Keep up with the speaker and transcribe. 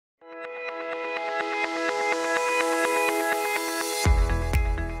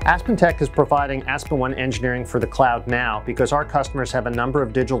AspenTech is providing aspenONE engineering for the cloud now because our customers have a number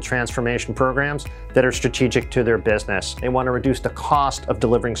of digital transformation programs that are strategic to their business. They want to reduce the cost of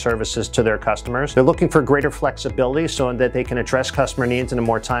delivering services to their customers. They're looking for greater flexibility so that they can address customer needs in a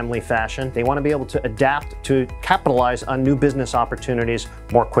more timely fashion. They want to be able to adapt to capitalize on new business opportunities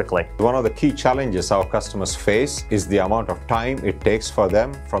more quickly. One of the key challenges our customers face is the amount of time it takes for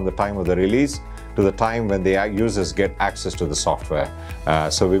them from the time of the release to the time when the users get access to the software.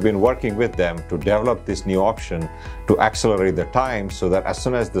 So we've been working with them to develop this new option to accelerate the time so that as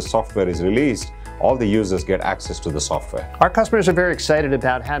soon as the software is released, all the users get access to the software. Our customers are very excited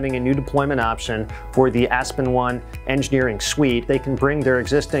about having a new deployment option for the aspenONE engineering suite. They can bring their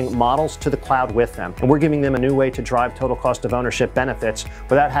existing models to the cloud with them. And we're giving them a new way to drive total cost of ownership benefits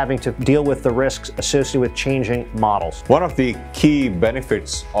without having to deal with the risks associated with changing models. One of the key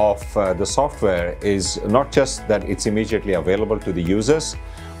benefits of the software is not just that it's immediately available to the users,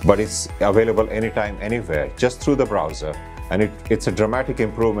 but it's available anytime, anywhere, just through the browser. And it's a dramatic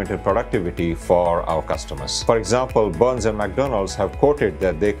improvement in productivity for our customers. For example, Burns and McDonald's have quoted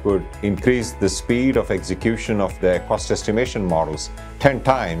that they could increase the speed of execution of their cost estimation models 10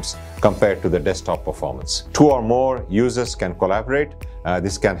 times compared to the desktop performance. 2 or more users can collaborate.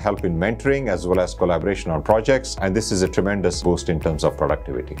 This can help in mentoring as well as collaboration on projects, and this is a tremendous boost in terms of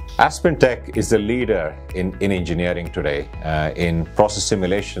productivity. AspenTech is the leader in engineering today in process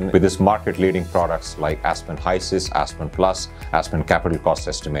simulation with its market-leading products like Aspen HYSYS, Aspen Plus, Aspen Capital Cost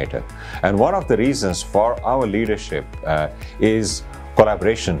Estimator. And one of the reasons for our leadership is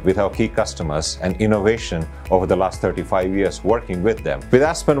collaboration with our key customers and innovation over the last 35 years working with them. With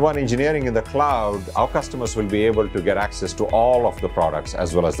aspenONE engineering in the cloud, our customers will be able to get access to all of the products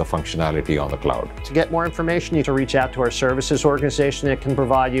as well as the functionality on the cloud. To get more information, you need to reach out to our services organization that can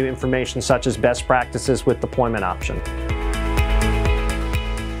provide you information such as best practices with deployment option.